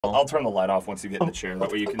I'll turn the light off once you get in the chair.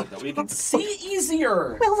 That way you can see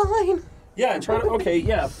easier. Well, fine. Yeah, try to. Okay,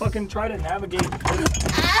 yeah, fucking try to navigate.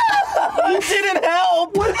 You didn't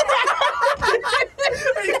help. Are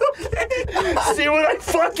you okay? See what I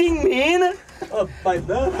fucking mean? Oh, my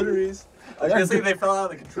batteries. I was gonna say they fell out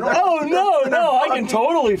of the controller. Oh no, I can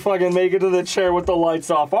totally fucking make it to the chair with the lights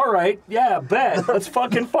off. All right, yeah, bet. Let's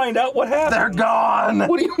fucking find out what happened. They're gone.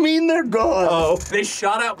 What do you mean they're gone? Oh, they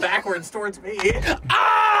shot out backwards towards me.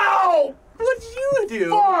 Ow! What'd you do?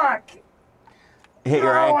 Fuck! Hit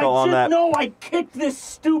your ankle on that. No, I kicked this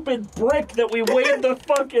stupid brick that we waved the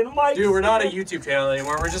fucking mic. Dude, we're not a YouTube channel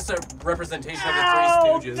anymore. We're just a representation of the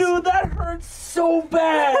Ow, Three Stooges. dude, that hurts so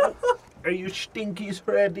bad. Are you stinkies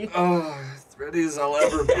ready? Oh, as ready as I'll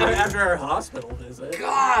ever be. After our hospital visit.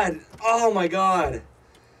 God! Oh my god.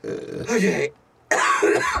 Okay.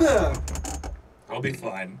 I'll be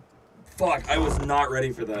fine. Fuck, I was not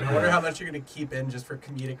ready for that. I wonder how much you're gonna keep in just for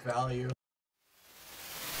comedic value.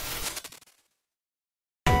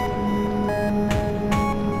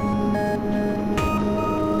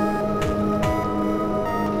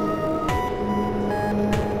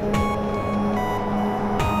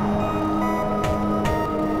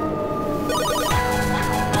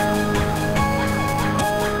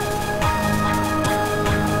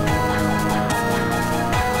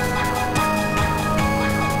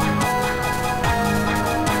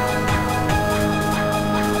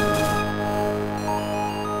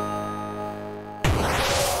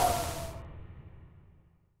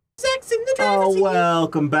 Oh,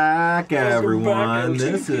 welcome back, everyone. back,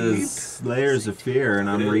 This is Layers of Fear, and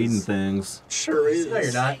I'm reading things. Sure is. No,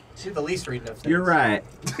 you're not. You're the least reading of things. You're right.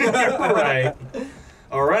 Right.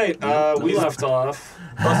 All right, we left off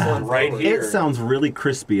right here. It sounds really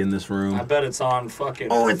crispy in this I room. bet it's on fucking...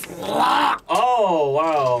 Oh, it's locked! Oh,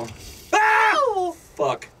 wow. Ah!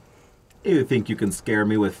 Fuck. You think you can scare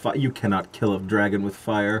me with fire? You cannot kill a dragon with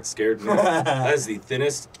fire. Scared me. That is the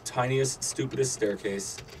thinnest, tiniest, stupidest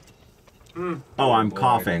staircase. Oh, I'm boy.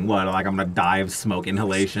 coughing. What, like I'm gonna die of smoke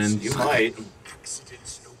inhalation? You might.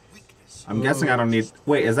 I'm guessing I don't need...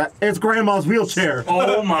 Wait, is that... It's Grandma's wheelchair!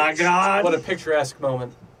 Oh my god. What a picturesque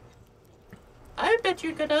moment. I bet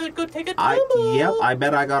you're gonna go take a tumble. Yep, I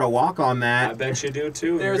bet I gotta walk on I that. bet you do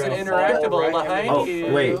too. There's You're an gonna fall interactable right behind Oh,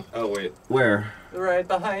 you. wait. Oh, wait. Where? Right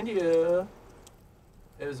behind you.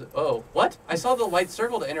 It was, oh, what? I saw the white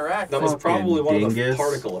circle to interact. That was Fucking probably one of the dingus.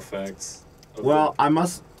 particle effects. of Well, I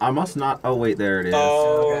must not... Oh, wait, there it is.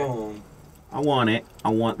 Oh. I want it. I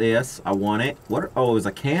want this. I want it. What? Oh, it was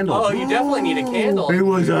a candle. Oh, you definitely need a candle. It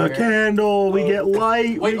was a Here. candle. We get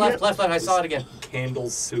light. Wait, we left, get... left. I saw it again. Candle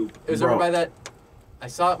soup. It was Bro. over by that. I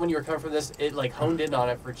saw it when you were coming from this. It like honed in on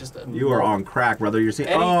it for just a You are on crack, brother. You're seeing...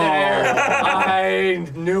 Eddie Oh. there. I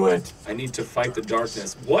knew it. I need to fight the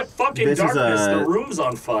darkness. What fucking This is darkness? a- The room's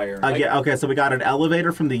on fire. Again, okay, so we got an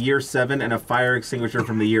elevator from the year 7 and a fire extinguisher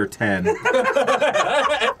from the year 10.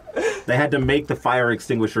 They had to make the fire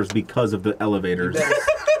extinguishers because of the elevators.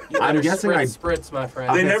 I'm Better guessing I... spritz, my friend.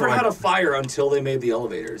 They Okay, never so had I- a fire until they made the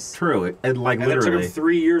elevators. True, and like And it took literally. them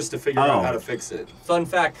 3 years to figure out Oh. how to fix it. Fun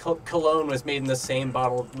fact: cologne was made in the same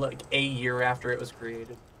bottle like a year after it was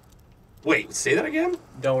created. Wait, say that again?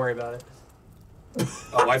 Don't worry about it.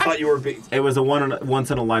 Oh, I thought you were being... It was a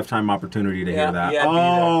once in a lifetime opportunity to Yeah, hear that. yeah, do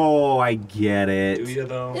Oh, I get Do it. you,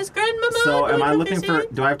 though? Is grandmama? So am I looking for...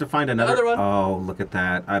 Do I have to find another... Another one. Oh, look at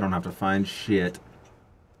that. I don't have to find shit.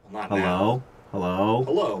 Not now. Hello? Hello?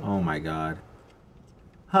 Hello. Oh my god.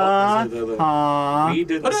 Oh, Huh? is it the- Huh? We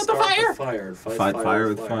didn't Put out the start fire! the fire. Fight fire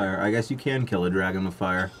with fire. I guess you can kill a dragon with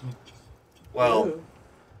fire. Well,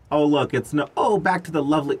 Oh, look, it's no... Oh, back to the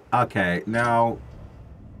lovely... Okay, now...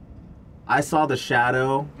 I saw the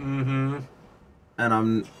shadow, Mm-hmm. and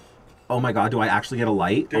I'm... Oh my god, do I actually get a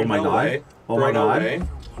light? dude, oh my no god. way. Oh Bro, my no god. way.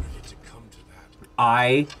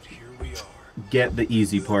 I get the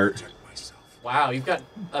easy part. Wow, you've got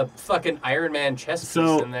a fucking Iron Man chest piece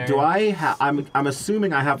So, in there. do I have... I'm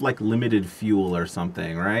assuming I have, like, limited fuel or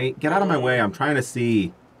something, right? Get out of my way, I'm trying to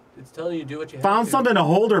see. It's telling you to do what you have Found to. something to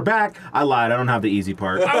hold her back. I lied, I don't have the easy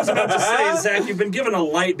part. I was about to say, Zach, you've been given a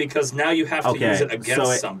light because now you have to use Okay, it against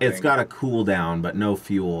so something. it's got a cooldown, but no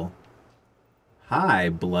fuel. Hi,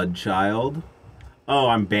 blood child. Oh,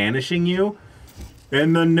 I'm banishing you?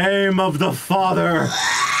 In the name of the Father!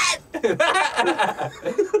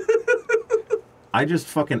 I just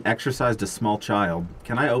fucking exercised a small child.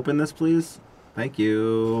 Can I open this, please? Thank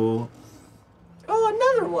you.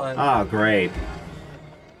 Oh, another one. Oh, great.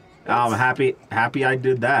 Oh, I'm happy I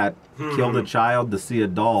did that. Killed a child to see a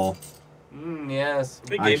doll. Yes.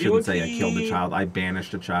 They I gave you a shouldn't say I killed a key. child. I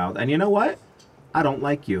banished a child. And you know what? I don't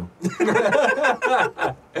like you.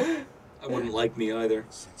 I wouldn't like me either.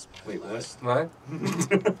 Wait, what? What?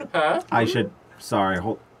 Huh? I should. Sorry.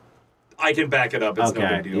 Hold. I can back it up. It's no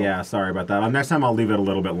Okay. big deal. Yeah. Sorry about that. Next time I'll leave it a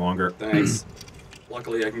little bit longer. Thanks.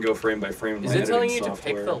 Luckily, I can go frame by frame. In Is my it telling editing you to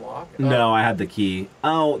pick software. the lock? No, I had the key.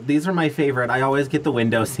 Oh, these are my favorite. I always get the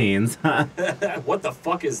window scenes. What the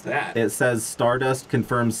fuck is that? It says Stardust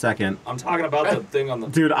confirms second. I'm talking about the thing on the.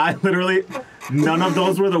 Dude, I literally, none of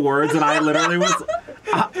those were the words, and I literally was,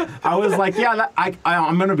 I was like, yeah,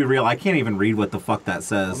 I'm gonna be real. I can't even read what the fuck that I'm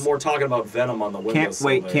says. more talking about Venom on the window.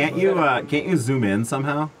 Can't you zoom in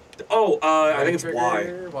somehow? Oh, I think it's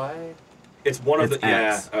Trigger, Y. Y. It's one of It's the.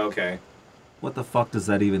 X. Yeah. Okay. What the fuck does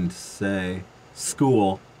that even say?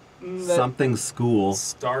 School. That- Something school.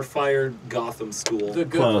 Starfire Gotham School. The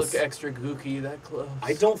good Close. look extra gooky, that close.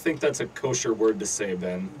 I don't think that's a kosher word to say,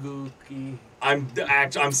 Ben. Gooky.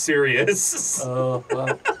 I'm serious. Oh,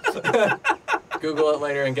 well. Google it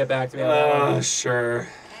later and get back to me on that one. Sure.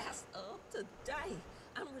 As of today,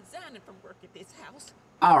 I'm resigning from work at this house.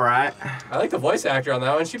 All right. I like the voice actor on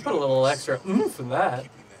that one. She put a little extra oomph in that.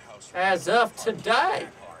 As of today.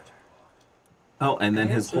 Oh, and then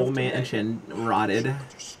his whole mansion rotted.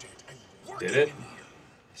 Did it?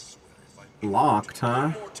 Locked,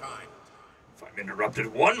 huh? If I'm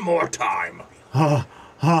interrupted one more time.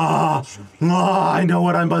 I know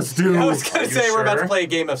what I must do. I was gonna you say we're about sure? to play a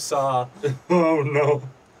game of Saw. Oh no.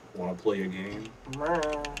 Want to play a game?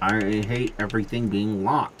 I hate everything being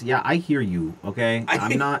locked. Yeah, I hear you, okay?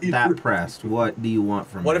 I'm not that pressed. What do you want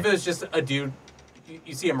from What me? if it was just a dude?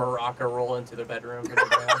 You see a maraca roll into the bedroom from the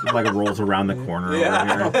ground. Like it rolls around the corner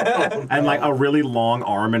Yeah. over here. And like a really long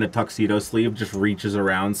arm in a tuxedo sleeve just reaches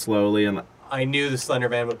around slowly and I knew the Slender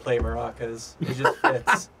Man would play maracas. It just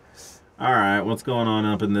fits. all right, what's going on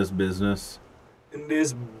up in this business? In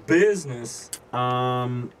this business.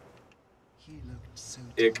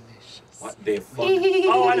 Ick. What the fuck?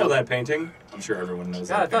 Oh, I know that painting. I'm sure everyone knows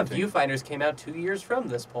God, I that thought painting. Viewfinders came out 2 years from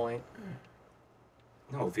this point.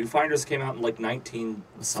 No, Viewfinders came out in like 19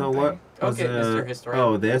 So something. what was Okay, Mr. Historian.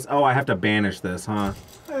 Oh, this? Oh, I have to banish this, huh?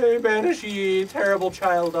 Hey, Banishee, terrible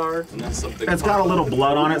child art. And that's something. It's got a little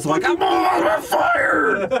blood on it, so like, I'm on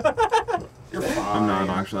fire! You're fine.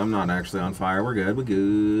 I'm not actually on fire. We're good, we're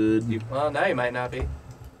good. Well, now you might not be.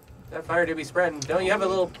 That fire do be spreading. Don't you have a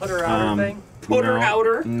little putter outer thing? Putter No.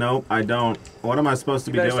 outer? Nope, I don't. What am I supposed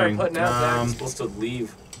to You be better start doing? putting out I'm Zach. supposed to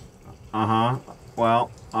leave, Uh-huh.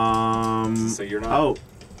 Well, so you're not. Oh,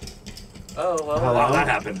 Oh, well. Hello? Wow, that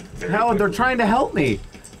happened. Very hell, they're quickly. trying to help me.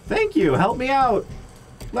 Thank you, help me out.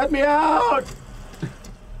 Let me out.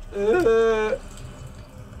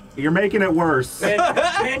 You're making it worse.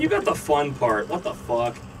 Man, you got the fun part. What the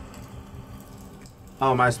fuck?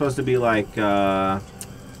 Oh, am I supposed to be like, I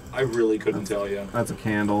really couldn't tell you. that's a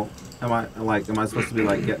candle. Am I supposed to be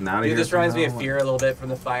like getting out of Dude, here? this reminds me of somehow? Fear a little bit from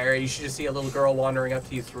the fire. You should just see a little girl wandering up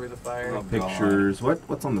to you through the fire. Oh, God. Pictures.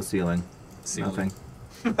 What's on the ceiling? Ceiling.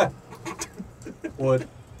 Nothing. Wood.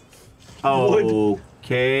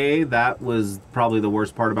 Okay, that was probably the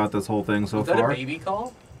worst part about this whole thing so Was that far. a baby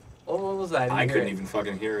call? What was that? I didn't hear couldn't it. even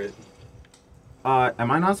fucking hear it.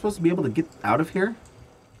 Am I not supposed to be able to get out of here?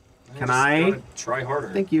 Can Just I? gotta try harder.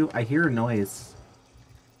 Thank you. I hear a noise.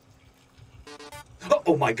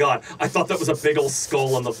 Oh my god! I thought that was a big old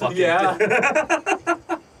skull on the fucking. Yeah.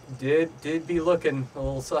 did be looking a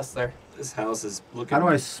little sus there. This house is looking. How do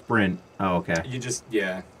I sprint? Oh, okay. You just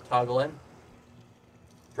Toggle in.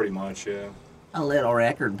 pretty much yeah. A little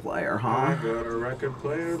record player, I got a record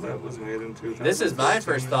player that was made in 2000. This is my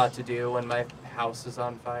first thought to do when my house is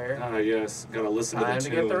on fire. Ah yes, gotta listen to the Time tunes.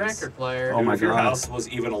 to get the record player. Oh Dude, my if your God. house was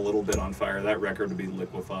even a little bit on fire, that record would be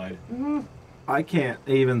liquefied. I can't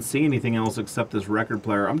even see anything else except this record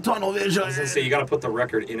player. I'm tunnel vision. I was gonna say you gotta put the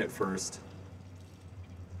record in it first.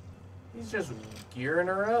 He's just gearing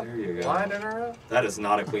her up, There you go. lining her up. That is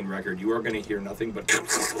not a clean record. You are gonna hear nothing but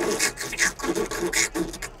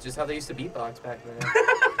Just how they used to beatbox back in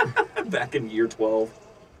the day. back in year 12.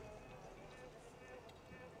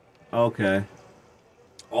 Okay.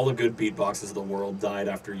 All the good beatboxes of the world died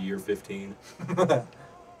after year 15. And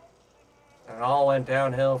it all went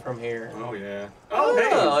downhill from here. Oh yeah.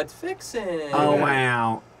 Oh, it's fixing. Oh,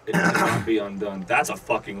 wow. It cannot be undone. That's a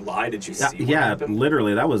fucking lie. Did you see what Yeah, happened?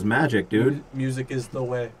 literally, that was magic, dude. Music is the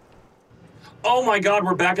way. Oh my god,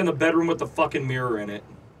 we're back in the bedroom with the fucking mirror in it.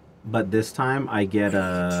 But this time I get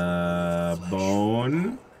a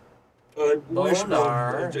bone.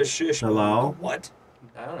 Bonar. Just shish. Hello? What?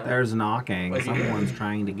 I don't know. There's knocking. What'd you Someone's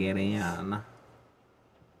trying to get in.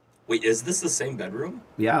 Wait, is this the same bedroom?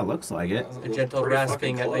 Yeah, it looks like it. A gentle Pretty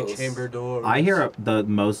rasping fucking at my close. chamber door. I hear the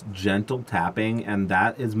most gentle tapping, and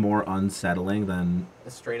that is more unsettling than...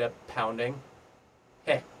 A straight up pounding.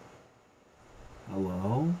 Hey.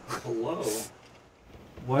 Hello? Hello.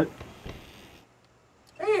 What?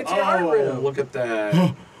 Hey, it's your art room. Look at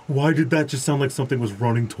that. Why did that just sound like something was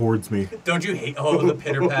running towards me? Don't you hate the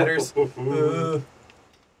pitter patters?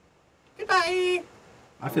 Goodbye.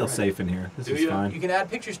 I feel safe in here. This is fine. You can add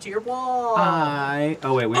pictures to your wall.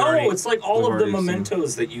 Oh wait, we already. It's like all of the we've already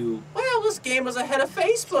mementos that you. Well, this game was ahead of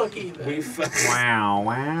Facebook even.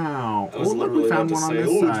 Wow. I was Oh, look, literally we found about one to on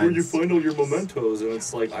say, this it's side. where you find all your mementos, and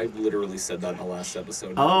it's like I literally said that in the last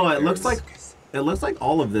episode. Oh, Nobody it looks cares. like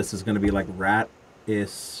all of this is going to be like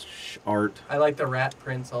rat-ish art. I like the rat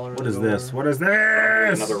prints all over. What the is door. this? What is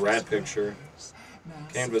this? Another rat picture.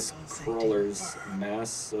 Canvas crawlers,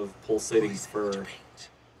 mass of pulsating fur.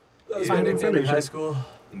 That was Yeah, my nickname in information. high school.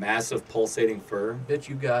 Massive pulsating fur. Bitch,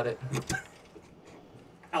 you got it.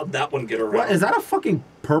 How'd that one get around? What is that? A fucking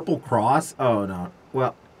purple cross? Oh no.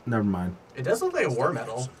 Well, never mind. It does look like a war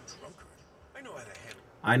medal.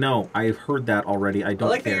 I know. I've heard that already. I I don't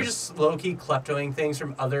like that care. you're just low-key kleptoing things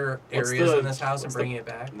from other What's areas the- in this house and what's bringing it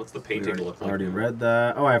back. What's the We painting look like? already read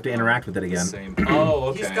that. Oh, I have to interact with it The again. same. Oh,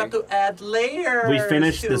 okay. He's got to add layers. We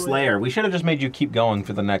finished to this it. layer. We should have just made you keep going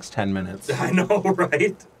for the next 10 minutes. I know,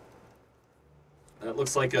 right? That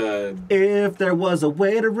looks like a. If there was a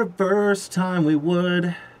way to reverse time, we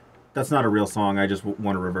would. That's not a real song. I just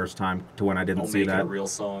want to reverse time to when I didn't I'll see make it that. a real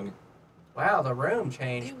song. Wow, the room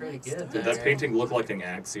changed pretty good. Did that painting look like an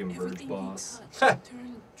Axiom Verge boss?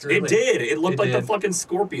 Truly. It did. It looked It like the did. fucking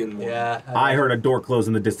scorpion one. Yeah. I heard a door close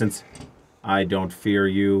in the distance. I don't fear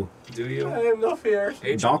you. Do you? I have no fear.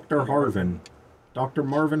 Agent Dr. Harvin. Dr.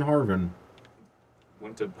 Marvin Harvin.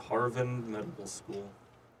 Went to Harvard Medical School.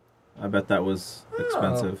 I bet that was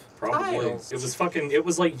expensive. Probably. Tiles. It was fucking. It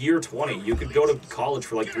was like year 20. You could go to college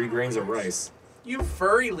for like 3 grains of rice. You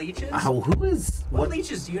furry leeches? Who is... What What?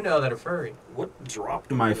 leeches do you know that are furry? What dropped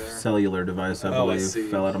My over there? cellular device, I Oh, I believe, see.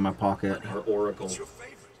 fell out of my pocket. Or Oracle. Your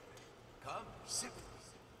favorite. Come, sip.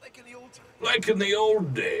 Like in the old times. Like in the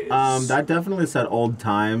old days. That definitely said old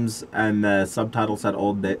times, and the subtitle said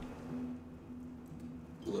old day.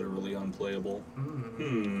 Literally unplayable.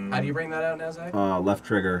 How do you bring that out, Nazak? Left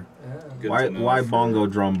trigger. Good Why? to know Why for- bongo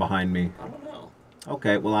drum behind me? I don't know.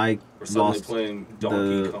 Okay, well I We're suddenly lost. playing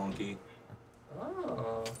Donkey the- Konky.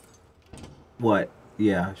 Oh. What?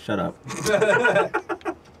 Yeah, shut up.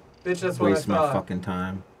 Bitch, that's what Waste I my thought. fucking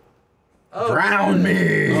time. Oh, Drown me!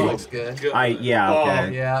 This looks good. God. Yeah, Oh,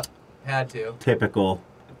 okay. Yeah, had to. Typical.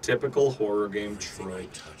 Typical horror game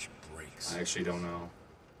trope. Touch breaks. I actually don't know.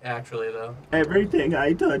 Actually, though. Everything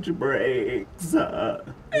I touch breaks. Me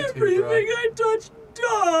too, bro. I touch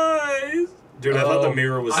dies. Dude, I thought the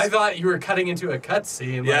mirror was. I thought you were cutting into a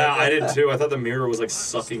cutscene. Yeah, I did too. I thought the mirror was like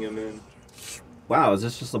sucking him in. Wow, is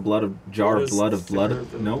this just a jar of blood of Thicker blood?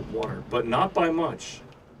 than Nope. Water, but not by much.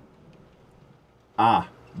 Ah,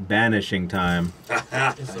 banishing time.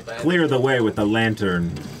 It's a bad- Clear the way with the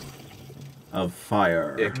lantern of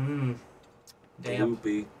fire. Ick. Damn.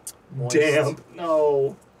 Loopy. Moist. Damp.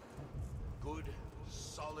 No. Good,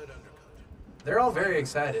 solid undercut. They're all very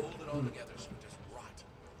excited. Hold it all together so it doesn't rot.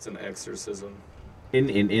 It's an exorcism. In.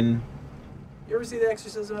 You ever see The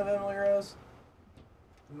Exorcism of Emily Rose?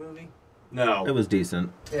 The movie? No. It was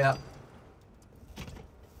decent. Yeah.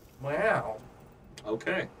 Wow.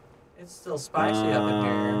 Okay. It's still spicy up in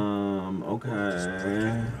here.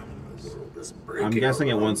 Okay. This I'm breaking guessing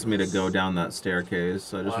it around wants me to this. go down that staircase,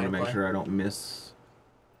 so I just want to make Likely. sure I don't miss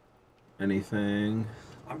anything.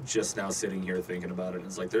 I'm just now sitting here thinking about it. And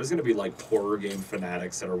it's like there's gonna be like horror game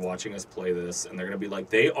fanatics that are watching us play this, and they're gonna be like,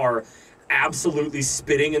 they are absolutely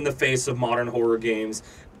spitting in the face of modern horror games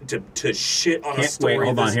to shit on a Can't story. wait,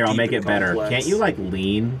 hold on this here, I'll deep make and it better. complex. Can't you like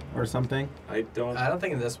lean or something? I don't. I don't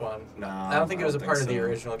think in this one. Nah, I don't think it was a don't part of the so.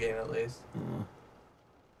 original game, at least.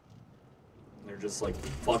 They're just like,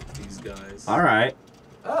 fuck these guys. Alright.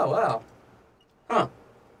 Oh, wow. Huh.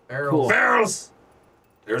 Barrels. Cool. Barrels.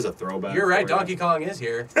 There's a throwback. You're right, for ya. Donkey Kong is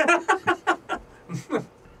here.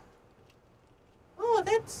 Oh,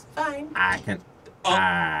 that's fine. I can smell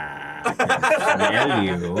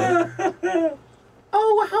you.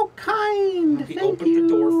 Oh, how kind! He Thank opened you. the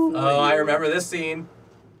door for Oh, I you. remember this scene.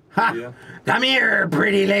 Ha! Yeah. Come here,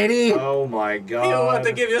 pretty lady. Oh my god. You want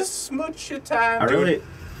to give you smooch time. I really.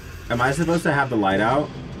 Am I supposed to have the light out?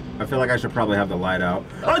 I feel like I should probably have the light out.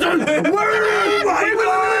 Oh, don't! Wait.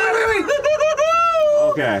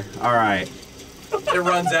 Okay. All right. It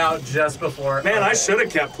runs out just before. Man, I should have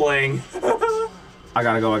kept playing. I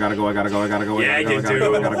gotta go. I gotta go. I gotta go. I gotta go. Yeah, I gotta you go.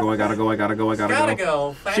 do. I gotta go. I gotta go. I gotta go. I gotta Gotta go.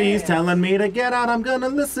 go. Fast. She's telling me to get out. I'm gonna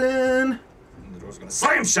listen. The door's gonna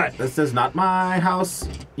slam shut. This is not my house.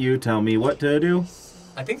 You tell me what to do.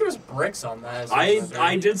 I think there's bricks on that.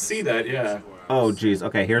 I did see that, yeah. Oh, jeez.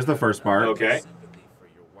 Okay, here's the first part. Okay.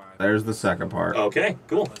 There's the second part. Okay,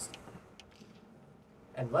 cool.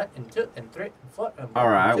 And what? And two, and three, and four, and All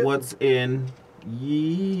right, two. what's in?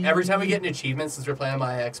 Every time we get an achievement, since we're playing on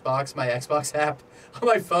my Xbox app on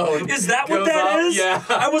my phone. Is that what goes that up. is? Yeah.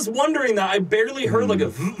 I was wondering that. I barely heard like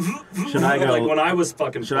a. Should I go? Like when I was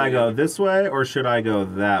fucking. Should I go this way or should I go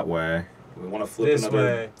that way? We want to flip This another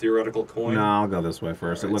way. theoretical coin. No, I'll go this way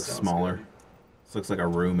first. It Alright, looks sounds smaller. good. This looks like a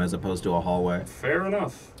room as opposed to a hallway. Fair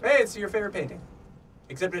enough. Hey, it's your favorite painting.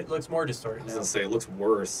 Except it looks more I distorted was now. gonna say it looks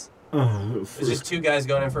worse. It's just two guys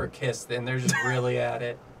going in for a kiss, then they're just really at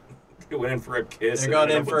it. They went in for a kiss. They're and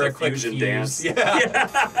going ended in up for with a the quick fusion fuse. dance.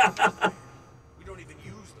 Yeah. We don't even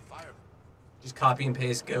use the fire. Just copy and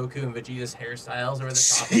paste Goku and Vegeta's hairstyles over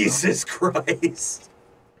the top. Jesus Christ.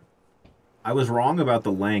 I was wrong about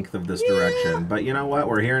the length of this direction, but you know what?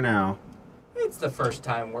 We're here now. It's the first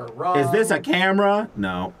time we're wrong. Is this a camera?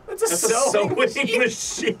 No. It's a That's a sewing sewing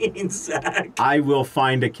machine. machine, Zach. I will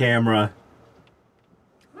find a camera.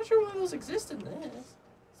 I'm not sure why those exist in this.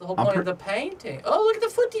 It's the whole I'm point pre- of the painting. Oh, look at the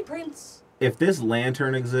footy prints. If this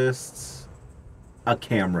lantern exists, a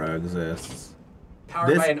camera exists. Powered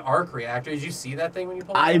This- by an arc reactor. Did you see that thing when you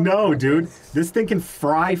pulled it I out? know, dude. This thing can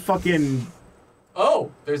fry fucking...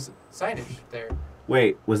 Oh, there's signage there.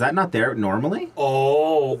 Wait, was that not there normally?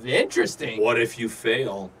 Oh, Interesting. what if you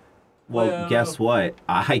fail? Well, Well, guess what?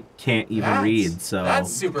 I can't even That's- read, so...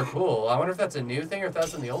 That's super cool. I wonder if that's a new thing or if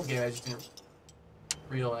that's in the old game. I just didn't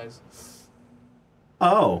realize.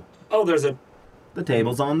 Oh, Oh, there's a. the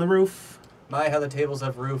table's on the roof. My, how the tables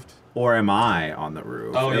have roofed. Or am I on the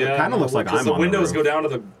roof? Oh, It yeah. kind of looks like 'cause I'm the on windows the roof. go down to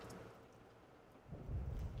the.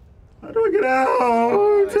 How do I get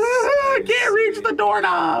out? I can't reach the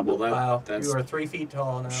doorknob. Well, that, Wow, that's you are 3 feet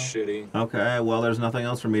tall now. shitty. Okay, well, there's nothing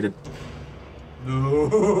else for me to...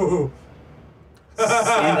 Ooh.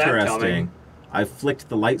 that Interesting. coming. I flicked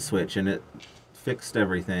the light switch and it fixed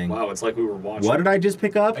everything. Wow, it's like we were watching. What did I just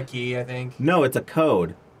pick up? A key, I think. No, it's a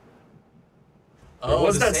code. There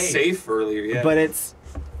was the that safe earlier? Yeah. But it's...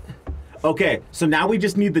 Okay, so now we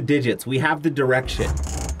just need the digits. We have the direction.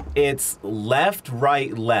 It's left,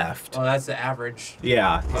 right, left. Oh, that's the average.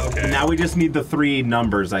 Yeah. Okay. Now we just need the 3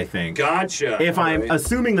 numbers, I think. Gotcha. If I'm Alright.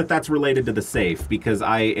 assuming that that's related to the safe, because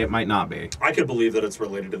it might not be. I could believe that it's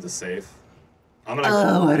related to the safe. I'm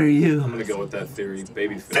gonna. what are you? I'm gonna go with that theory.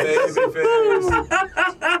 Baby face.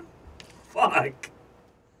 Babyface. Fuck.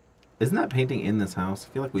 Isn't that painting in this house?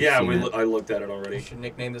 I feel like we've Yeah, seen it. I looked at it We already. should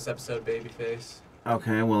nickname this episode Babyface.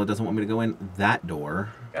 Okay, well, it doesn't want me to go in that door.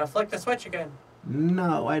 Gotta flick the switch again.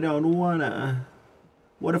 No, I don't wanna.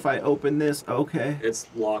 What if I open this? Okay. It's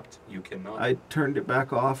locked. You cannot. I turned it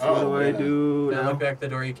back off. What Oh, do I yeah. do Now now? look back the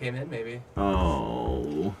door you came in, maybe.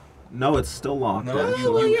 Oh. No, it's still locked. No, actually.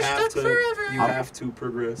 you, well, you you're have stuck to. forever. You have to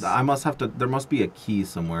progress. I must have to. There must be a key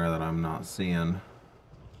somewhere that I'm not seeing.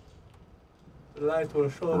 The light will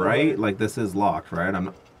show. Right? Like this is locked, right? I'm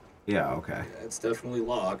not. Yeah. Okay. Yeah, it's definitely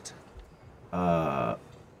locked.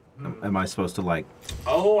 Am I supposed to like?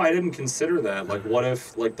 Oh, I didn't consider that. Like, what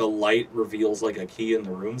if like the light reveals like a key in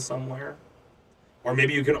the room somewhere? Or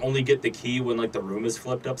maybe you can only get the key when like the room is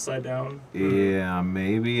flipped upside down. Yeah.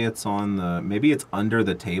 Maybe it's on the. Maybe it's under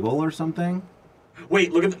the table or something.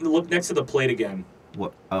 Wait, look next to the plate again.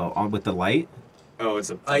 What? Oh, on with the light. Oh,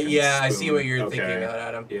 it's a. fucking yeah, I see spoon. what you're Okay. thinking about,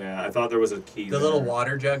 Adam. Yeah, I thought there was a key. The there. little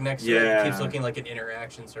water jug next to it Yeah. keeps looking like an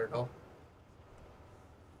interaction circle.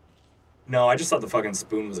 No, I just thought the fucking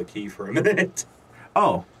spoon was a key for a minute.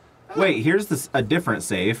 Oh, wait. Here's a different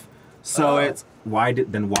safe. So Oh. it's why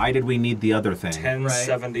did we need the other thing? 10,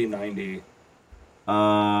 70, 90.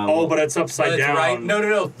 Oh, Oh, but it's upside But it's down. right.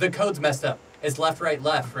 No. The code's messed up. It's left, right,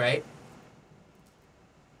 right?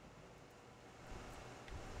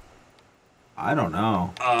 I don't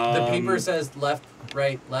know. The paper says left,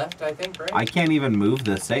 right, I think, right? I can't even move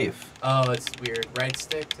the safe. Oh, it's weird. Right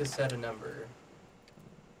stick to set a number.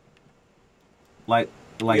 Like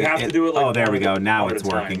You have to do it, like, oh, there one we at go. a- Now one at it's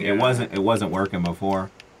a time, working. yeah. It wasn't working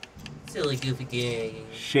before. Silly goofy game.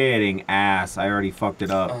 Shitting ass. I already fucked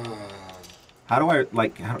it up. How do I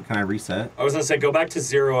can I reset? I was gonna say go back to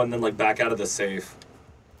 0 and then like back out of the safe.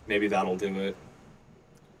 Maybe that'll do it.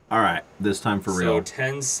 All right, this time for So real.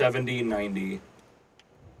 10, 70, 90.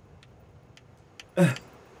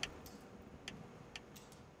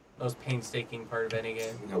 Most painstaking part of any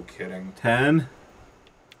game. No kidding. 10.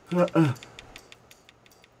 No,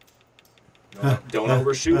 don't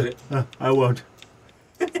overshoot it. I won't.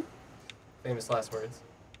 Famous last words.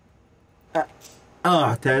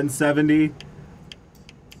 10, 70.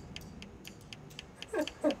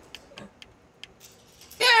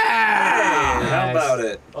 How Nice. about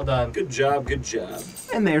it? Well done. done. Good job, good job.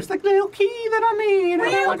 And there's the little key that I need.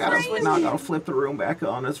 Well, Now I gotta flip the room back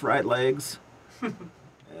on its right legs.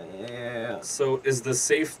 Yeah. So is the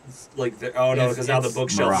safe like the? Oh no, because now the It's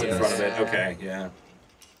bookshelf's in Maracas. front of it. Yeah. Okay,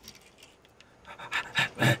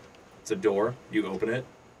 yeah. It's a door. You open it.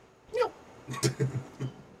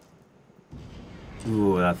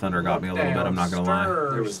 Ooh, that thunder got me a little bit. I'm not gonna lie.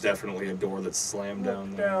 There was definitely a door that slammed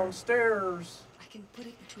down there. Downstairs. I can put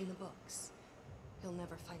it between the books. He'll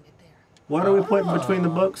never find it there. What are we putting between the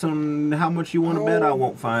books and how much you want to bet I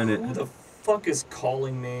won't find it? Who the fuck is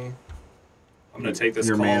calling me? I'm gonna take this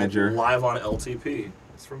Your call manager. live on LTP.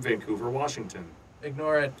 It's from Vancouver, Washington.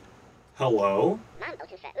 Ignore it. Hello?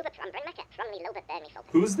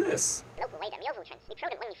 Who's this?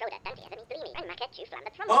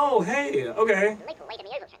 Oh, hey, okay.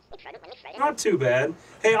 Not too bad.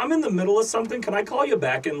 Hey, I'm in the middle of something. Can I call you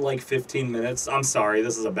back in like 15 minutes? I'm sorry,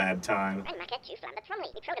 this is a bad time.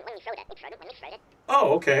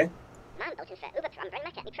 Oh, okay. That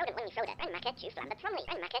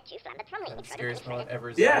scares me whenever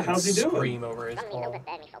Yeah, how's he doing? Scream over his call.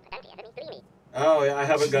 Oh, yeah, I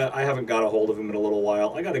haven't got a hold of him in a little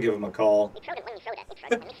while. I gotta give him a call.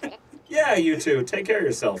 Yeah, you too. Take care of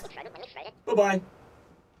yourself. Bye-bye.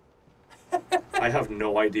 I have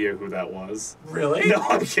no idea who that was. Really? No,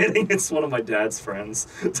 I'm kidding. It's one of my dad's friends.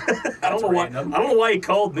 I don't know why he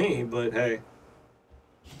called me, but hey.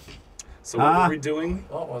 So what were we doing?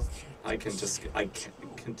 What was? I can't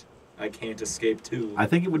escape too. I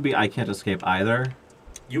think it would be I Can't Escape Either.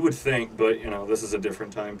 You would think, but you know, this is a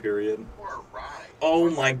different time period. Oh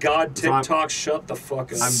my God, So I'm- TikTok, shut the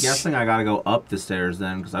fuck up. I'm guessing I gotta go up the stairs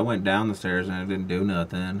then, because I went down the stairs and it didn't do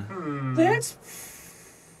nothing. That's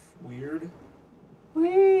weird.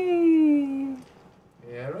 Wee,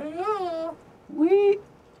 Here we go. wee,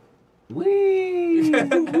 wee.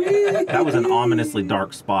 That was an ominously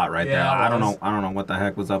dark spot right there. Yeah, it I don't was. know what the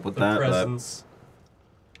heck was up with The that. presence.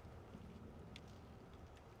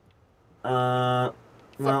 But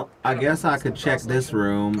well, I guess I could check this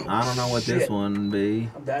room. I don't know what this Shit. one would be.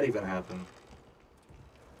 How'd that even happen?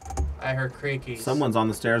 I heard creakies. Someone's on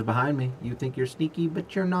the stairs behind me. You think you're sneaky,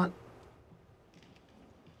 but you're not.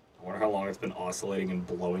 I wonder how long it's been oscillating and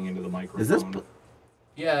blowing into the microphone. Is this?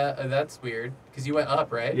 Yeah, that's weird. Because you went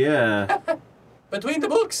up, right? Yeah. Between the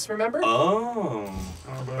books, remember? Oh.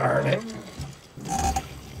 Burn it.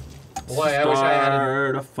 Boy, I wish I had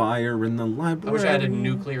Start a fire in the I library. wish I had a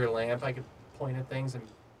nuclear lamp. I could point at things and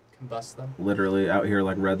combust them. Literally out here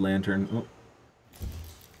like Red Lantern. Oh,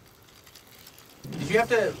 Did you have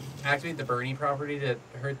to activate the Bernie property to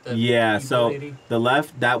hurt the yeah, evil so lady? the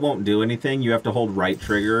left, that won't do anything. You have to hold right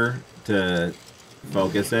trigger to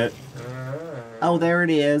focus it. Oh, there it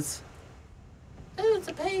is. Oh, it's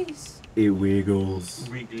a pace. It wiggles.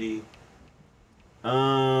 Wrigley.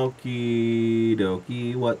 Okie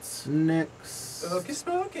dokie. What's next? Okay,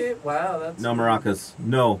 smoke it. Wow, that's No maracas.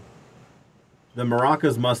 No. The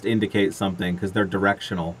maracas must indicate something because they're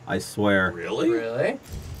directional. I swear. Really? Really?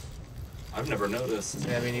 I've never noticed.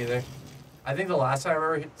 Yeah, me neither. I think the last time I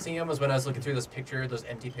remember seeing him was when I was looking through those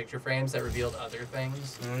empty picture frames that revealed other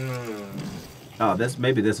things. Oh,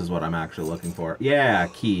 maybe this is what I'm actually looking for. Yeah,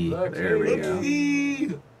 key. The There we key. go. Key.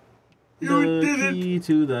 You did it. Key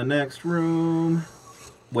to the next room.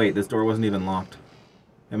 Wait, this door wasn't even locked.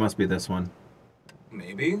 It must be this one.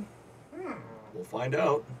 Maybe. We'll find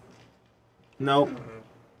out. Nope.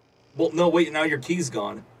 Well, no, wait. Now your key's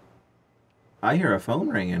gone. I hear a phone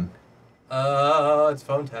ringing. Oh, it's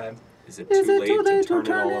phone time. Is it too late to turn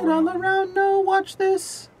it all around? No, watch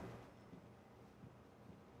this.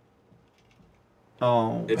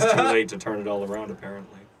 Oh. It's too late to turn it all around,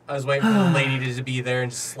 apparently. I was waiting for the lady to be there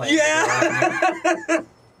and just slam Yeah! it.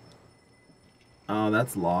 Oh,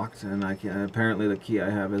 that's locked, and I can't. Apparently, the key I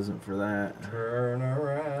have isn't for that. Turn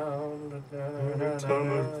around.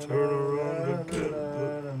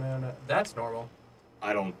 That's normal.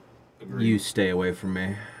 I don't agree. You stay away from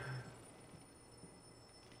me.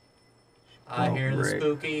 I Oh, hear the great.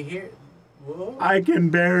 spooky here. Whoa. I can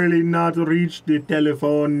barely not reach the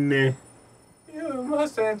telephone. You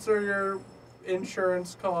must answer your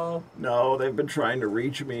insurance call. No, they've been trying to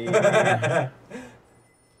reach me.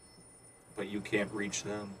 But you can't reach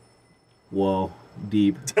them. Whoa,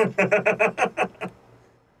 deep.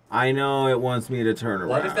 I know it wants me to turn around.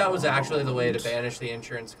 What if that was actually the way to banish the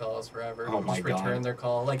insurance calls forever? Oh my Just God. return their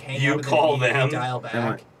call, like hang You up and then call immediately them? dial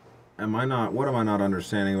back. Am I not? What am I not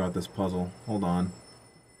understanding about this puzzle? Hold on.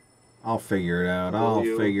 I'll figure it out. I'll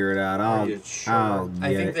you? figure it out. Are I'll you sure? I'll get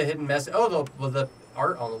I think it. the hidden message. Oh, the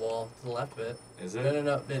art on the wall to the left of it. Is it?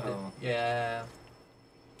 No. Oh. Yeah.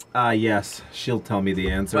 Yes, she'll tell me the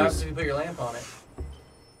What happens answers. if you put your lamp on it?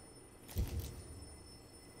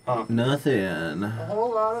 Nothing. A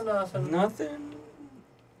whole lot of nothing. Nothing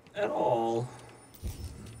at all.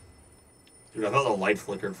 Dude, I thought the light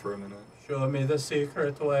flickered for a minute. Show me the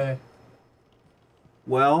secret way.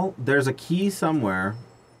 Well, there's a key somewhere.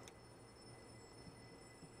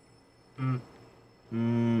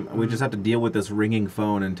 We just have to deal with this ringing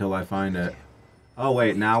phone until I find it. Oh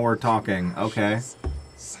wait, now we're talking. Okay.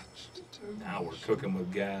 Now we're cooking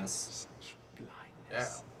with gas. Yeah.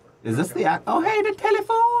 Is this the act? Oh hey, the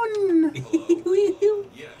telephone.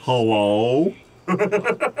 Yes. Hello.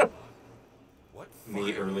 What?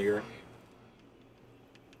 Me earlier.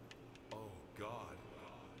 Oh God.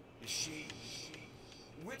 Is she?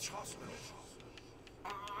 Which hospital?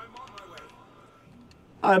 I'm on my way.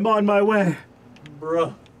 I'm on my way.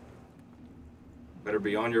 Bruh. Better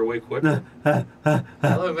be on your way quick. That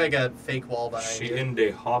looked like a fake wall behind She you. in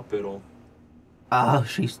the hospital. Oh,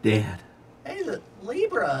 she's dead. Hey, the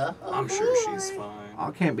Libra. Oh, I'm sure boy. she's fine.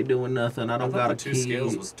 I can't be doing nothing. I I don't thought got the a two key.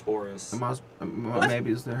 scales was Taurus.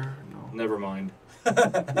 Maybe it's there. No. Never mind. I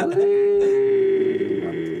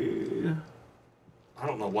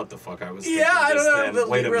don't know what the fuck I was thinking. Yeah, I just don't know. then. The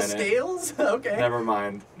Wait Libra a minute. scales? Okay. Never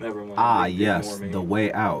mind. Never mind. Ah, Ignore yes, me. the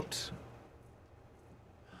way out.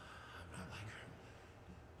 I'm not like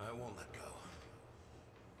her. I won't let go.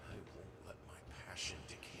 I won't let my passion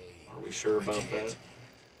decay. Are we sure about that?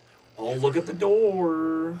 Oh, look at the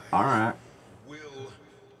door. All right. Will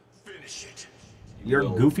finish it. Your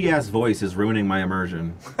will. goofy ass voice is ruining my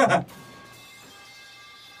immersion.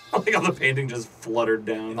 I think how the painting just fluttered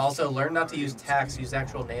down. Also, learn not to use tacks. Use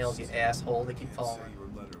actual nails, you asshole. They keep falling.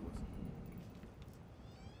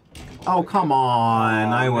 Oh, come on.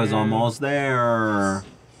 I was man. almost there.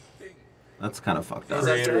 That's kind of fucked up. Is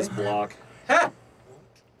that Creator's right? block. Ha!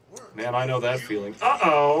 Man, I know that feeling.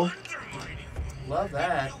 Uh-oh. Love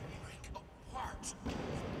that.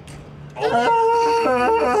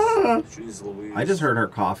 Oh. Jeez Louise. I just heard her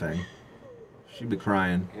coughing. She'd be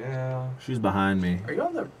crying. Yeah, She's behind me. Are you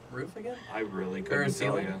on the roof again? I really Or couldn't tell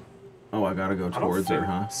ceiling? you. Oh, I gotta go I don't towards her, think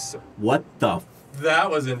huh? so. What the That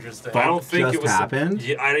was interesting. I don't think just it was happened?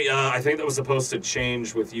 Yeah, I think that was supposed to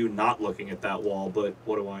change with you not looking at that wall, but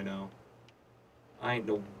what do I know? I ain't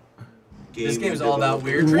no game This game's all about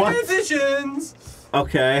developer. weird What? transitions.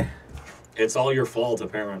 Okay. It's all your fault,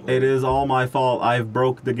 apparently. It is all my fault. I've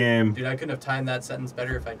broke the game. Dude, I couldn't have timed that sentence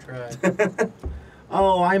better if I tried.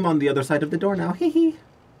 Oh, I'm on the other side of the door now. Hee hee.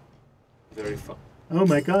 Very fun. Oh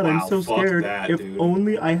my god, I'm Wow, so fuck scared. that, If dude.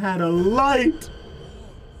 only I had a light.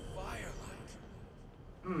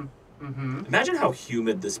 Mm-hmm. Imagine how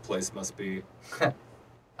humid this place must be. I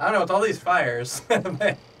don't know, with all these fires,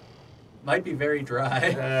 might be very dry.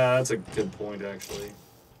 Yeah, that's a good point, actually.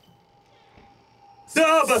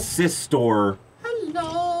 Dub! Sister.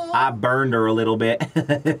 Hello. I burned her a little bit.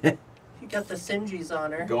 You got the singees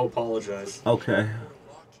on her. Go apologize. Okay.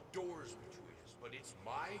 Locked doors between us, but it's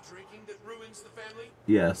my drinking that ruins the family.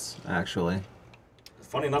 Yes, actually.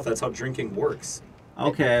 Funny enough, that's how drinking works.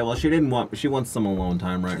 Okay, well, she wants some alone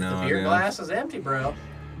time right now. The beer I glass is empty, bro.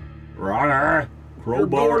 Rawr. You're Crowbar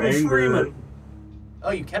Gordon anger. Freeman.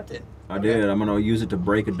 Oh, you kept it. I did. I'm gonna use it to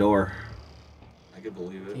break a door. I could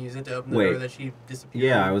believe Can it. you use it to open the Wait. door that she disappeared?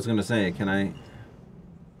 Yeah, I was gonna say, can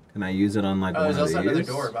I use it on like Oh, one there's of also these? another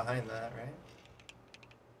door behind that, right?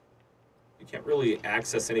 You can't really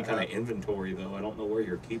access any kind of inventory, though. I don't know where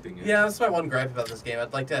you're keeping it. Yeah, that's my one gripe about this game.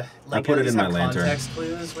 I'd like to put at it least in my have lantern. context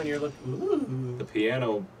clues when you're looking. Ooh. The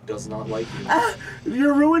piano does not like you. Ah,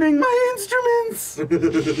 you're ruining my instruments.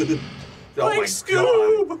 Oh Like my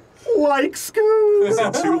Scoob! God. Like Scoob. Is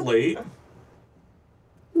it too late?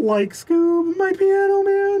 Like Scoob, my piano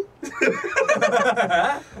man.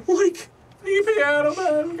 Like, The piano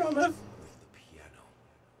man cometh. The piano.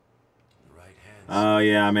 The right hand. Oh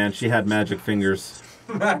yeah, man, she had magic fingers.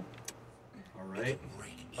 all right.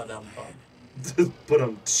 Ba-dum-bum. Put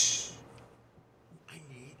 'em. I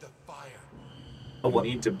need the fire. Oh, You what?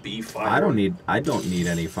 need to be fired. I don't need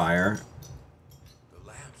any fire. The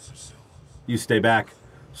lamps are so. You stay back.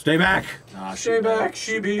 Stay back. Nah, Stay back,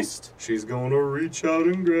 she beast. She's gonna reach out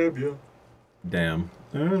and grab you. Damn.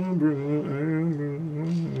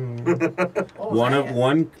 What was that?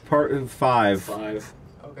 One part of 5. 5,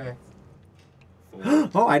 Okay. 4,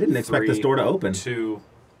 Oh, I didn't expect this 3, door to open. 2,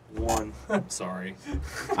 1. Sorry.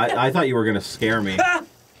 I thought you were gonna scare me.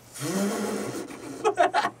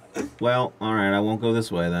 Well, all right, I won't go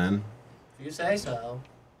this way then. If you say so.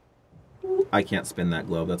 I can't spin that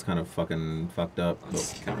globe. That's kind of fucking fucked up.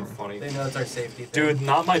 That's kind of funny. They know it's our safety thing. Dude,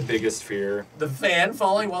 not my biggest fear. The fan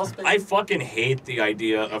falling while spinning. I fucking hate the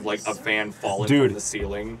idea of like a fan falling Dude. from the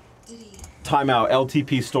ceiling. Time out.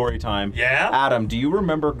 LTP story time. Yeah? Adam, do you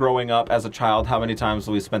remember growing up as a child how many times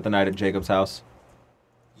we spent the night at Jacob's house?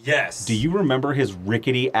 Yes. Do you remember his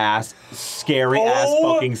rickety ass, scary ass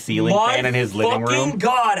fucking ceiling fan in his living room? Fucking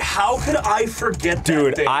God, how could I forget that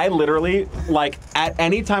Dude, thing? I literally, like, at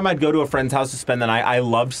any time I'd go to a friend's house to spend the night, I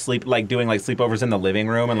loved doing like sleepovers in the living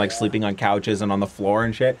room and like sleeping on couches and on the floor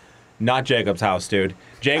and shit. Not Jacob's house, dude.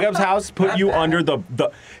 Jacob's house put you under the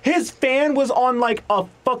his fan was on like a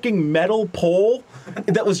fucking metal pole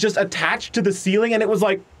that was just attached to the ceiling, and it was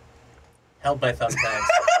like, Held by thumbtacks.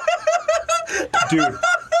 dude,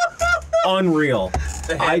 unreal.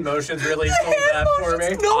 The hand motions really sold that for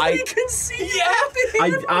me. Nobody can see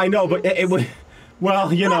that. I know, but it was,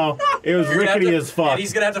 well, you know, it was You're gonna have rickety to- as fuck. And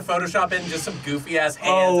he's gonna have to Photoshop in just some goofy ass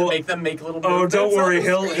hands and make them make little. Oh, movements don't worry.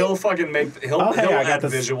 on the He'll screen. fucking make he'll Oh, hey, he'll I got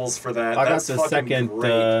add this- visuals for that. I got That's the fucking second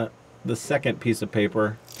great. the second piece of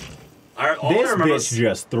paper. All This I remember, bitch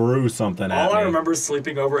just threw something at all me. I remember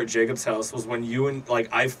sleeping over at Jacob's house was when you and like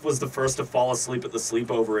I was the first to fall asleep at the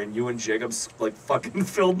sleepover, and you and Jacob's like fucking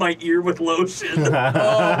filled my ear with lotion.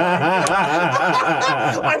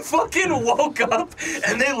 I fucking woke up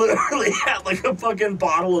and they literally had like a fucking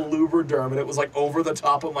bottle of Lubriderm, and it was like over the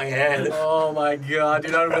top of my head. Oh my god,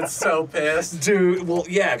 dude, I would have been so pissed. Dude, well,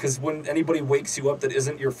 yeah, because when anybody wakes you up that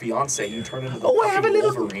isn't your fiance, you turn into the Oh, I have a fucking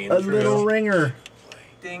little, Wolverine. little ringer.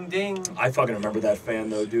 Ding ding. I fucking remember that fan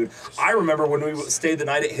though, dude. I remember when we stayed the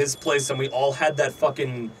night at his place and we all had that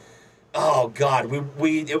fucking. Oh god,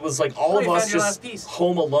 we it was like all of you us found your just last piece.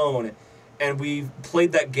 home alone, and we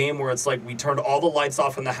played that game where it's like we turned all the lights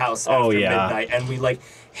off in the house Oh, after yeah. midnight, and we like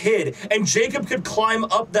hid, and Jacob could climb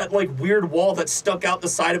up that like weird wall that stuck out the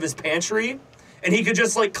side of his pantry, and he could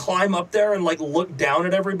just like climb up there and like look down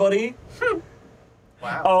at everybody.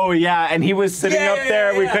 Wow. Oh yeah, and he was sitting Yeah, up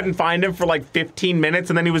there. yeah, We yeah. couldn't find him for like 15 minutes,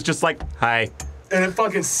 and then he was just like, "Hi." And it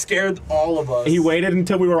fucking scared all of us. He waited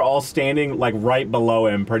until we were all standing like right below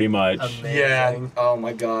him, pretty much. Amazing. Yeah. Oh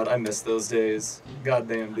my god, I miss those days.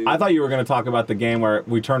 Goddamn, dude. I thought you were gonna talk about the game where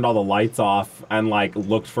we turned all the lights off and like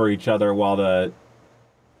looked for each other while the.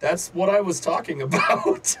 That's what I was talking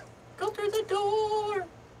about. Go through the door.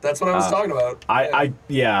 That's what I was talking about.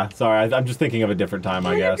 Yeah. Sorry, I'm just thinking of a different time,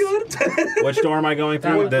 I guess. You're good. Which door am I going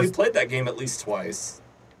through? we This. played that game at least twice.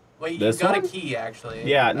 Wait, you This got one? a key actually.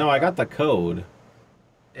 Yeah. No, I got the code.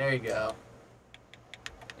 There you go.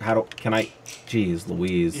 Can I? Jeez,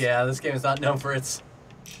 Louise. Yeah, this game is not known for its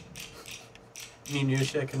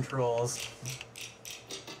minutia controls.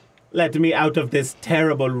 Let me out of this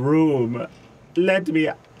terrible room. Let me.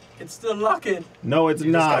 It's still locking. No, it's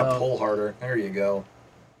You just not. gotta pull harder. There you go.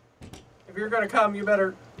 If you're gonna come, you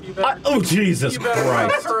better. Oh Jesus You better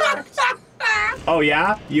Christ! correct. Oh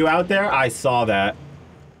yeah, you out there? I saw that.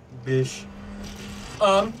 Bish.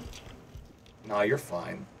 No, you're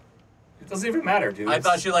fine. It doesn't even matter, dude. I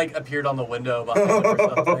thought she like appeared on the window behind him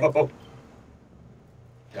or something.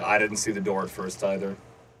 Yeah, I didn't see the door at first either.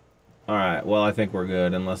 All right. Well, I think we're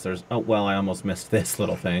good, unless there's. Oh well, I almost missed this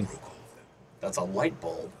little thing. That's a light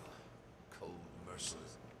bulb. Cold,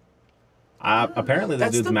 merciless. Apparently, this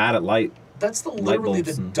That's dude's the- mad at light. That's literally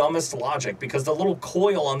bulbs the and- dumbest logic, because the little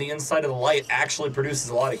coil on the inside of the light actually produces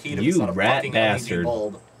a lot of heat if it's You not a rat fucking bastard. LED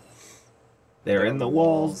bulb. They're in the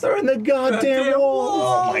walls. They're in the goddamn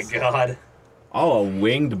walls. Oh my god. Oh, a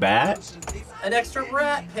winged bat? An extra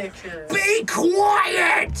rat picture. Be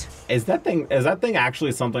quiet! Is that thing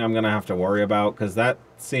actually something I'm gonna have to worry about? Because that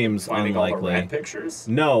seems Finding all the unlikely. rat pictures?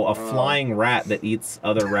 No, a flying rat that eats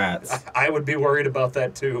other rats. I would be worried about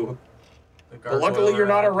that too. The But luckily gargoyle you're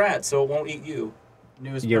not a rat. rat, so it won't eat you.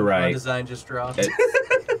 Newest You're Pokemon right. design just dropped.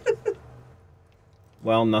 It-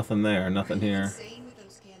 Well, nothing there, nothing here.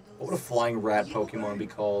 What would a flying rat Pokemon be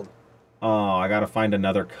called? Oh, I gotta find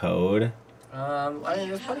another code. I mean,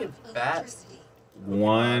 there's plenty of bats.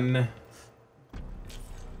 One.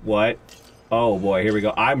 What? Oh boy, here we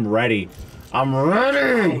go. I'm ready. I'm I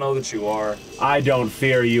ready! don't know that you are. I don't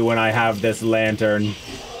fear you when I have this lantern.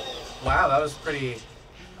 Wow, that was pretty.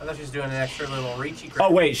 I thought she was doing an extra little reachy.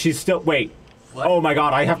 Oh wait, she's still. Wait. What? Oh my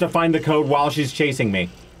god, I have to find the code while she's chasing me.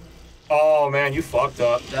 Oh man, you fucked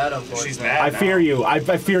up. That unfortunate. She's mad. I now. fear you. I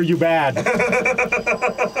fear you bad.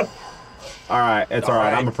 Alright, it's alright.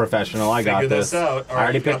 Alright. I'm a professional. I got Figure this. this out. I Alright,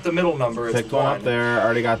 already you got picked, the middle number. It's picked one up there.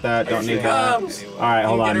 Already got that. Don't need that. Comes. Alright,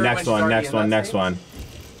 hold You on. get her Next when she's one, already next in one, that next stage? one.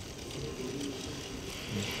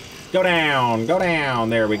 Go down, go down.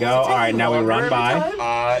 There we go. Alright, now we run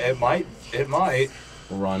by. It might. It might.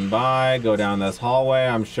 Run by, go down this hallway.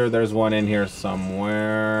 I'm sure there's one in here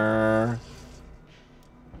somewhere.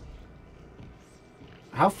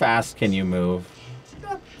 How fast can you move?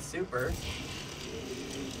 Not super.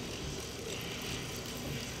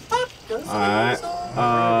 Alright.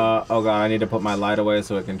 Oh god, I need to put my light away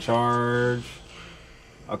so it can charge.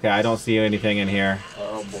 Okay, I don't see anything in here.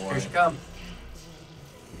 Oh boy. Here she come.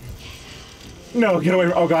 No, get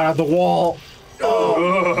away. Oh god, the wall.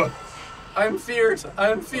 Ugh. I'm feared.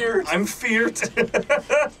 I'm feared. I'm feared.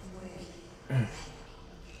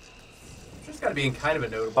 She's got to be in kind of a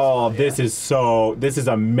notable Oh, spot, this yeah. this is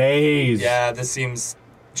a maze. Yeah, this seems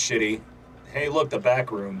shitty. Hey, look, the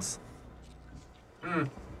back rooms. I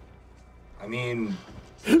mean...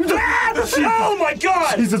 oh my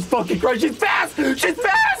god! Jesus fucking Christ, she's fast! She's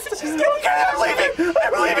fast! She's okay, I'm leaving!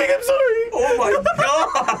 I'm leaving, I'm sorry! Oh my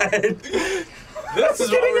god! This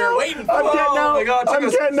is what we were waiting for. I'm getting Oh out! my god, I'm took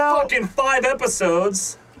us getting out! fucking 5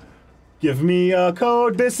 episodes. Give me a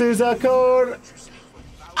code, this is a code.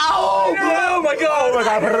 Ow! Oh my god! Oh my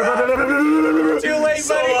god! Too late,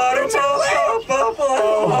 buddy!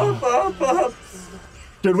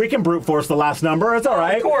 Dude, we can brute force the last number, it's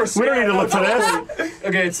alright. Of course. We don't yeah, need to look for this.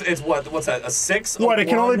 Okay, it's what's that? A 6? What, it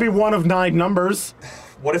can only be one of 9 numbers.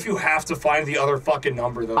 What if you have to find the other fucking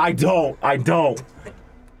number though? I don't.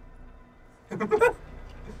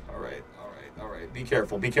 Alright. Be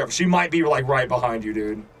careful, be careful. She might be like right behind you,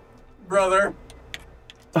 dude. Brother.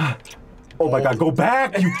 Oh my god, go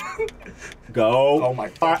back! You... Go. Oh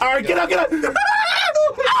my Alright, get out, get out!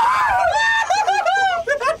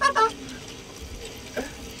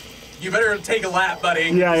 You better take a lap, buddy.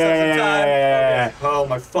 Yeah. Oh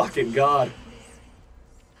my fucking god.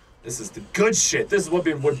 This is the good shit. This is what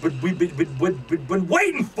we've been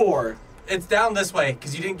waiting for. It's down this way,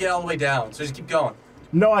 because you didn't get all the way down. So just keep going.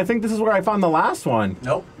 No, I think this is where I found the last one.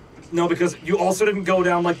 Nope. No, because you also didn't go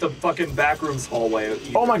down like the fucking backrooms hallway.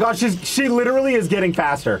 Either. Oh my god, she literally is getting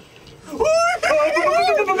faster.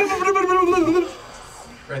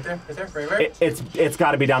 Right there, right. It's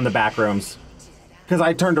got to be down the back rooms. Because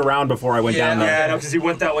I turned around before I went down there. Yeah, no, because you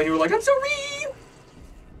went that way and you were like, I'm sorry.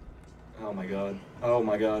 Oh my god. Oh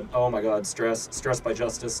my god. Oh my god. Stress by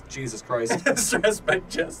justice. Jesus Christ. Stressed by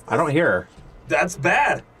just. I don't hear her. That's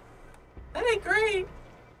bad. That ain't great.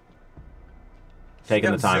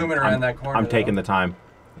 Taking the kept time. zooming around that corner, I'm taking though. the time.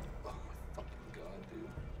 Oh my fucking god,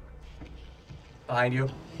 dude. Behind you.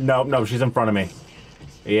 No, she's in front of me.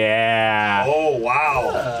 Yeah. Oh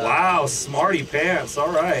wow. Wow, smarty pants.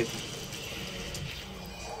 All right.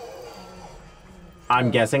 I'm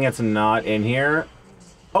guessing it's not in here.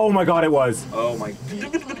 Oh my god, it was. Oh my.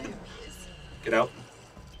 Get out.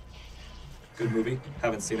 Good movie.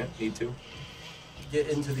 Haven't seen it. Need to. Get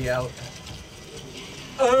into the out.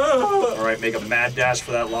 All right, make a mad dash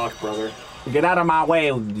for that lock, brother. Get out of my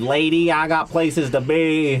way, lady. I got places to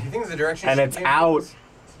be. I think the direction And she it's came out.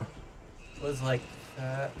 was like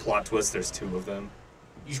that. Plot twist. There's 2 of them.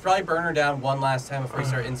 You should probably burn her down one last time before you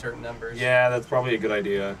start inserting numbers. Yeah, that's probably a good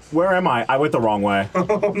idea. Where am I? I went the wrong way.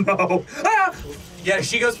 Oh no. Ah! Yeah,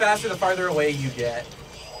 she goes faster the farther away you get.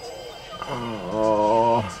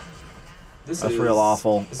 Oh. This That's is real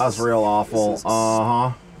awful. this That's is- real awful. this is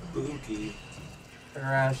Uh-huh. Spooky. Turn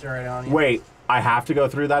around, she's right on you. Wait, I have to go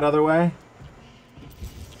through that other way?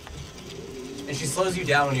 And she slows you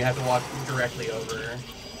down when you have to walk directly over her.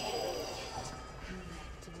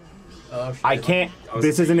 Oh, shit. I can't.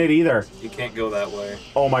 This isn't it either. You can't go that way.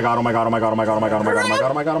 Oh my god, oh my god, oh my god, oh my god, oh my god, oh my god, oh my god,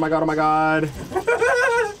 oh my god, oh my god, oh my god.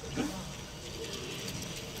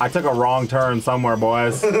 I took a wrong turn somewhere,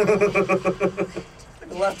 boys.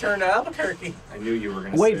 Left turn to Albuquerque. I knew you were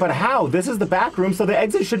gonna. Wait, say but that. how? This is the back room, so the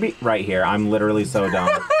exit should be right here. I'm literally so dumb.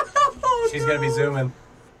 She's gonna be zooming.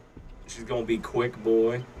 She's gonna be quick,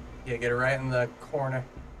 boy. Yeah, get her right in the corner.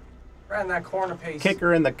 Right in that corner piece. Kick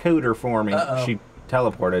her in the cooter for me. Uh-oh. She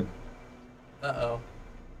teleported. Uh-oh.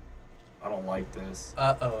 I don't like this.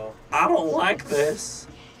 Uh-oh. I don't like this.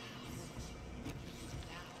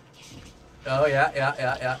 Oh,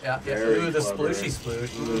 yeah. Very Ooh, the clever. splooshy sploosh.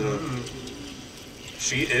 Mm-hmm.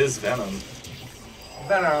 She is Venom.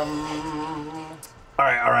 Venom. All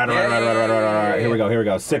right. Here we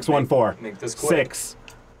go. 614. Make this quick. 6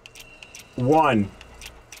 1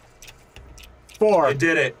 4. I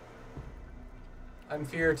did it. I'm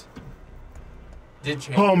feared. Did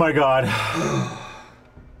change. Oh my god.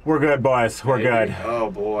 We're good, boys. We're Maybe. good. Oh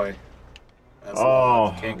boy. That's a Oh,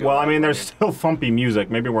 lot. Can't go well, I that mean, way. there's still thumpy music.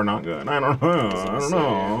 Maybe we're not good. I don't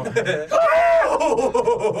know.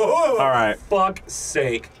 All right. Fuck's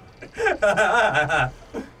sake.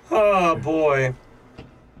 Oh boy.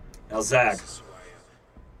 Now, Zach,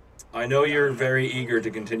 I know you're very eager to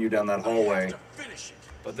continue down that hallway,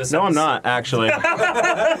 but this. No, I'm episode- not, actually.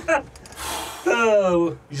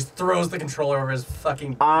 Oh, He just throws the controller over his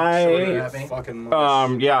fucking I- shoulder at me. fucking.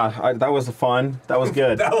 much. Yeah, that was fun. That was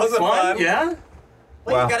good. That wasn't Fun? fun. Yeah.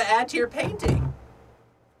 Well, Wow. you gotta add to your painting.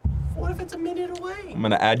 What if it's a minute away? I'm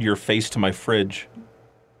gonna add your face to my fridge.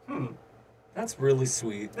 That's really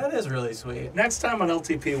sweet. That is really sweet. Next time on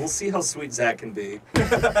LTP, we'll see how sweet Zach can be.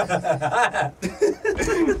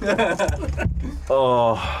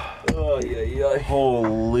 Oh, Oh, yeah.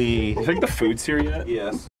 holy. You think the food's here yet?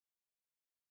 Yes.